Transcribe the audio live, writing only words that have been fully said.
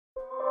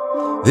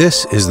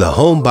This is the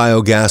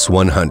HomeBiogas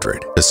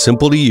 100, a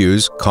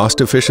simple-to-use,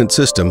 cost-efficient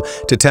system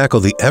to tackle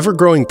the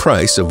ever-growing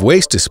price of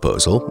waste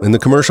disposal in the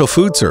commercial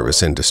food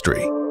service industry.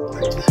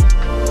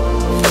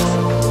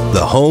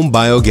 The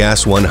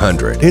HomeBiogas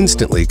 100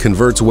 instantly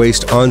converts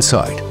waste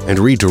on-site and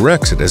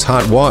redirects it as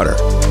hot water.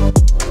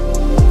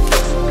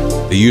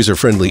 The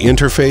user-friendly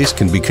interface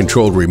can be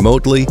controlled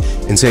remotely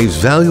and saves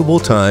valuable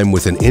time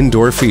with an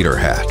indoor feeder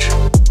hatch.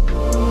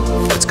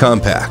 It's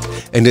compact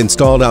and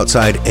installed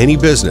outside any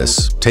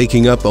business,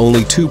 taking up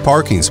only 2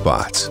 parking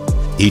spots.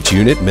 Each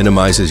unit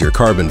minimizes your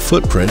carbon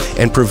footprint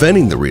and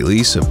preventing the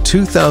release of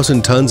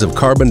 2,000 tons of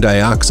carbon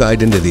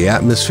dioxide into the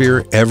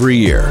atmosphere every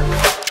year.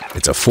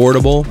 It's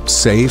affordable,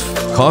 safe,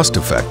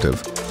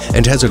 cost-effective,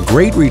 and has a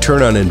great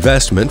return on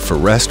investment for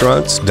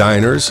restaurants,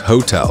 diners,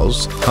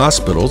 hotels,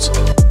 hospitals,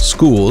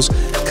 schools,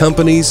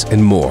 companies,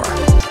 and more.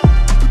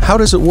 How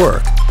does it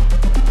work?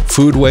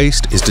 Food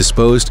waste is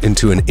disposed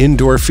into an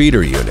indoor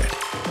feeder unit,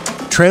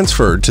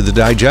 transferred to the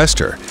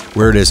digester,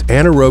 where it is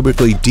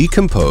anaerobically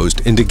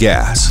decomposed into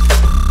gas.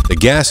 The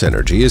gas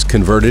energy is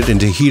converted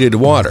into heated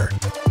water,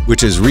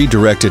 which is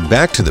redirected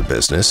back to the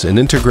business and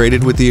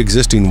integrated with the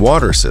existing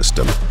water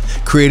system,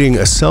 creating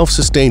a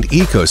self-sustained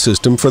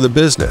ecosystem for the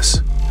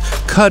business,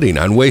 cutting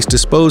on waste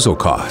disposal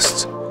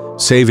costs,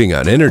 saving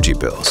on energy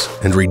bills,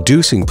 and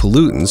reducing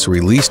pollutants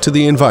released to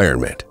the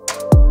environment.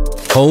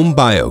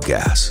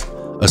 HomeBiogas,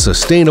 a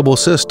sustainable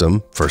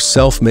system for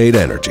self-made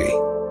energy.